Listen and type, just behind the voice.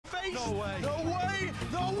No way. No way.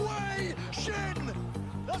 No way. Shin.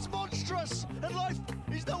 That's monstrous. And life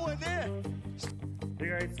is nowhere near. Hey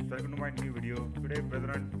guys, welcome to my new video. Today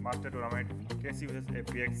Valorant Master Tournament KC vs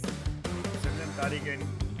FPX. Sen Tarik and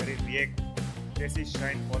very react. KC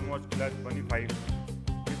Shin almost clutch 25.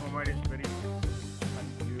 This moment is very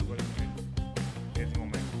unbelievable. Crazy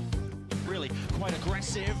moment. Really quite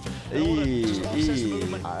aggressive. Movement.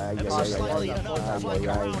 Slightly enough flank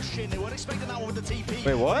around Shin. They weren't expecting that one with the TP.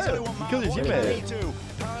 Wait, what? He killed his teammate.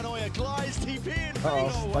 Paranoia glides, TP in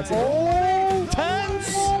face. Oh,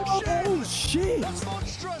 tenz! Oh shit! That's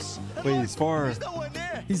monstrous. Wait, he's far. He's nowhere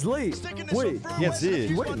near. He's late. Wait, yes, he is.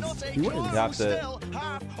 He wins. He wins. You have to.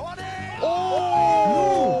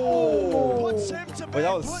 Oh! Wait,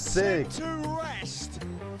 that was sick.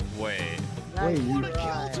 Wait. Wait,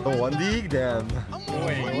 The 1D? Damn.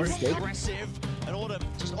 Aggressive. And order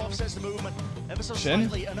just offsets the movement ever so Shin?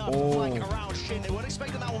 slightly enough to flank around Shin. They weren't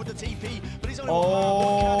expecting that one with the TP, but he's only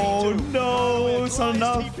Oh no, it's not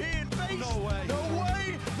enough. TP in face. No way. No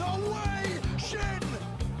way. No way. Shin.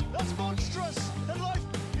 That's monstrous. And life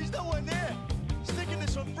is nowhere near. Sticking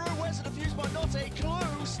this one through. Where's the defuse by not a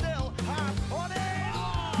clue? Still half on it.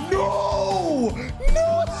 No!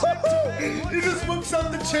 No! He just whips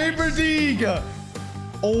out the chamber dig!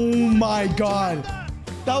 Oh my god.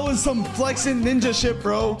 That was some flexing ninja shit,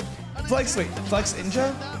 bro. Flex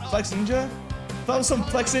ninja? That was some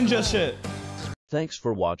flex ninja shit. Thanks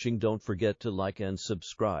for watching. Don't forget to like and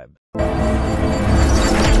subscribe.